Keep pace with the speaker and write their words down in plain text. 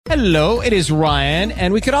Hello, it is Ryan,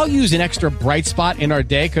 and we could all use an extra bright spot in our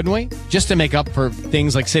day, couldn't we? Just to make up for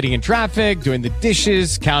things like sitting in traffic, doing the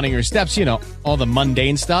dishes, counting your steps, you know, all the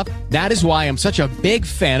mundane stuff. That is why I'm such a big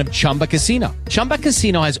fan of Chumba Casino. Chumba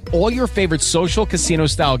Casino has all your favorite social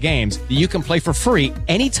casino-style games that you can play for free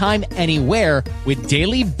anytime, anywhere with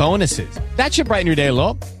daily bonuses. That should brighten your day a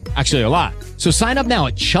little. Actually, a lot. So sign up now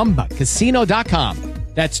at ChumbaCasino.com.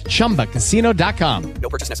 That's ChumbaCasino.com. No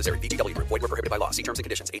purchase necessary. VGW Group. Void where prohibited by law. See terms and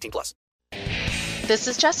conditions. 18+. This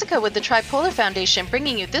is Jessica with the Tripolar Foundation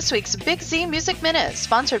bringing you this week's Big Z Music Minute,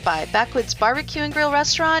 sponsored by Backwoods Barbecue and Grill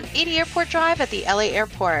Restaurant, 80 Airport Drive at the LA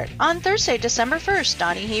Airport. On Thursday, December 1st,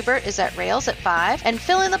 Donnie Hebert is at Rails at 5, and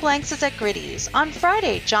Fill in the Blanks is at Gritty's. On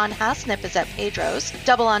Friday, John Hasnip is at Pedro's,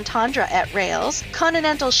 Double Entendre at Rails,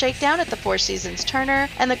 Continental Shakedown at the Four Seasons Turner,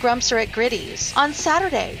 and the Grumps are at Gritty's. On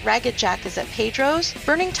Saturday, Ragged Jack is at Pedro's,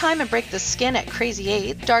 Burning Time and Break the Skin at Crazy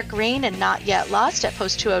 8, Dark Rain and Not Yet Lost at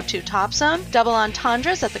Post 202 Topsum, Double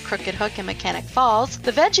Entendres at the Crooked Hook in Mechanic Falls,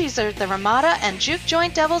 the Veggies are at the Ramada, and Juke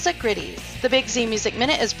Joint Devils at Gritty's. The Big Z Music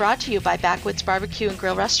Minute is brought to you by Backwoods Barbecue and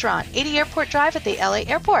Grill Restaurant, 80 Airport Drive at the LA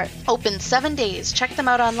Airport. Open 7 days. Check them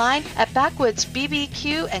out online at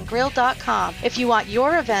backwoodsbbqandgrill.com. If you want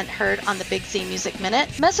your event heard on the Big Z Music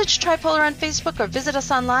Minute, message Tripolar on Facebook or visit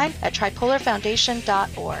us online at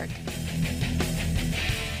tripolarfoundation.org.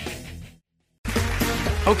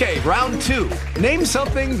 Okay, round 2. Name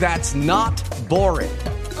something that's not boring.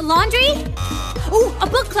 A laundry? Ooh, a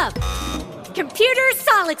book club. Computer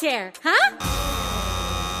solitaire, huh?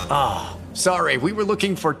 Ah, sorry, we were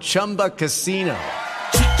looking for Chumba Casino.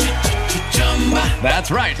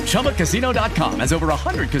 That's right, ChumbaCasino.com has over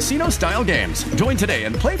 100 casino-style games. Join today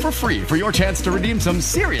and play for free for your chance to redeem some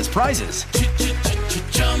serious prizes.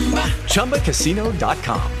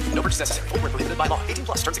 ChumbaCasino.com. No purchase necessary. Void where prohibited by law. 18+.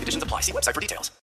 Terms and conditions apply. See website for details.